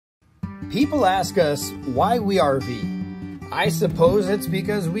People ask us why we RV. I suppose it's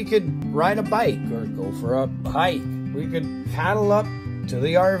because we could ride a bike or go for a hike. We could paddle up to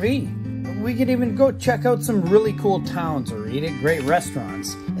the RV. We could even go check out some really cool towns or eat at great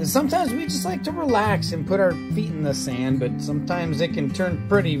restaurants. And sometimes we just like to relax and put our feet in the sand, but sometimes it can turn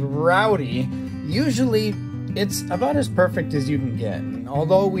pretty rowdy. Usually it's about as perfect as you can get. And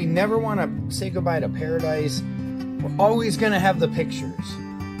although we never want to say goodbye to paradise, we're always going to have the pictures.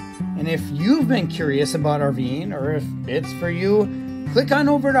 And if you've been curious about RVing, or if it's for you, click on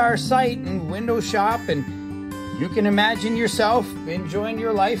over to our site and window shop, and you can imagine yourself enjoying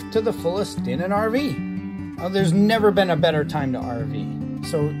your life to the fullest in an RV. Now, there's never been a better time to RV.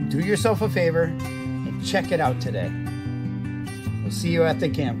 So do yourself a favor and check it out today. We'll see you at the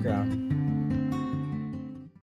campground.